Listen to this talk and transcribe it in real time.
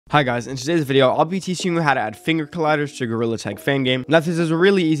Hi guys, in today's video, I'll be teaching you how to add finger colliders to Gorilla Tag fan game. Now this is a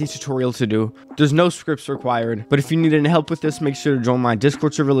really easy tutorial to do. There's no scripts required, but if you need any help with this, make sure to join my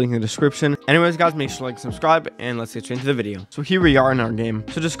Discord server, link in the description. Anyways guys, make sure to like and subscribe, and let's get straight into the video. So here we are in our game.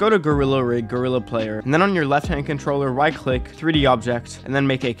 So just go to Gorilla Rig, Gorilla Player, and then on your left hand controller, right click, 3D object, and then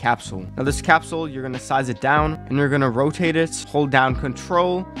make a capsule. Now this capsule, you're going to size it down, and you're going to rotate it, hold down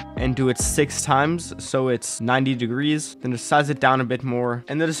control, and do it 6 times, so it's 90 degrees. Then just size it down a bit more,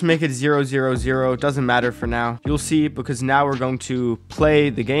 and then just make it 0, 0, 0. Doesn't matter for now. You'll see, because now we're going to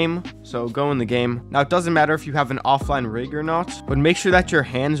play the game. So go in the game. Now it doesn't matter if you have an offline rig or not, but make sure that your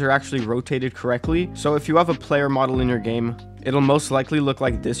hands are actually rotated correctly. So if you have a player model in your game, it'll most likely look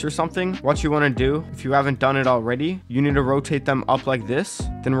like this or something. What you want to do, if you haven't done it already, you need to rotate them up like this,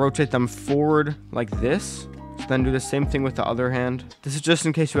 then rotate them forward like this. Then do the same thing with the other hand. This is just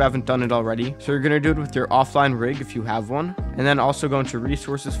in case you haven't done it already. So you're going to do it with your offline rig if you have one. And then also go into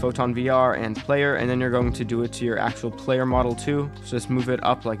resources, Photon VR, and player. And then you're going to do it to your actual player model too. So just move it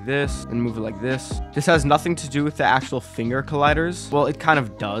up like this and move it like this. This has nothing to do with the actual finger colliders. Well, it kind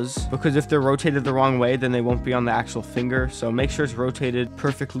of does, because if they're rotated the wrong way, then they won't be on the actual finger. So make sure it's rotated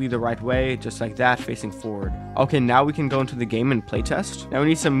perfectly the right way, just like that, facing forward. Okay, now we can go into the game and playtest. Now we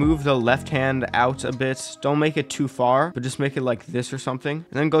need to move the left hand out a bit. Don't make it too far, but just make it like this or something,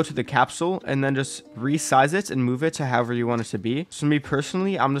 and then go to the capsule and then just resize it and move it to however you want it to be. So me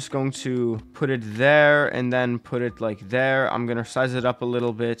personally, I'm just going to put it there and then put it like there. I'm gonna size it up a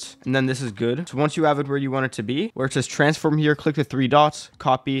little bit, and then this is good. So once you have it where you want it to be, where it says transform here, click the 3 dots,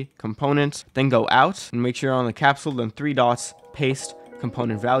 copy component, then go out and make sure you're on the capsule, then 3 dots, paste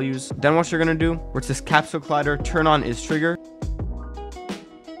component values. Then what you're gonna do, where it says capsule collider, turn on is trigger.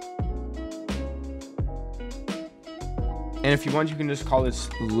 And if you want, you can just call this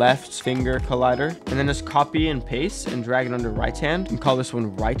left finger collider, and then just copy and paste and drag it under right hand and call this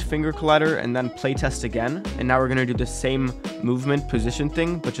one right finger collider, and then play test again. And now we're going to do the same movement position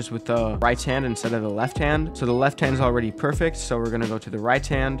thing, but just with the right hand instead of the left hand. So the left hand is already perfect. So we're going to go to the right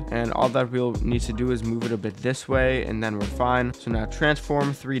hand, and all that we'll need to do is move it a bit this way, and then we're fine. So now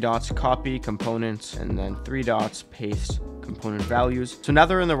transform, 3 dots, copy components, and then 3 dots, paste component values. So now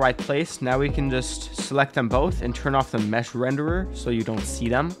they're in the right place. Now we can just select them both and turn off the mesh renderer so you don't see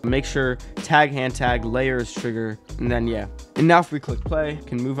them. Make sure tag, hand tag, layer is trigger, and then yeah. And now if we click play, we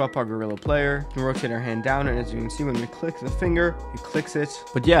can move up our Gorilla Player, we can rotate our hand down, and as you can see, when we click the finger, it clicks it.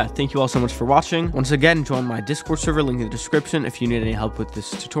 But yeah, thank you all so much for watching. Once again, join my Discord server, link in the description, if you need any help with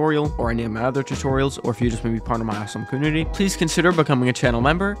this tutorial or any of my other tutorials, or if you just want to be part of my awesome community. Please consider becoming a channel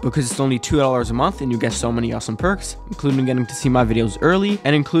member, because it's only $2 a month and you get so many awesome perks, including getting to see my videos early,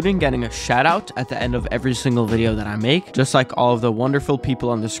 and including getting a shout out at the end of every single video that I make, just like all of the wonderful people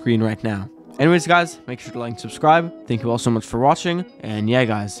on the screen right now. Anyways guys, make sure to like and subscribe. Thank you all so much for watching, and yeah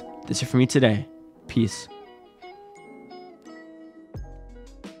guys, that's it for me today. Peace.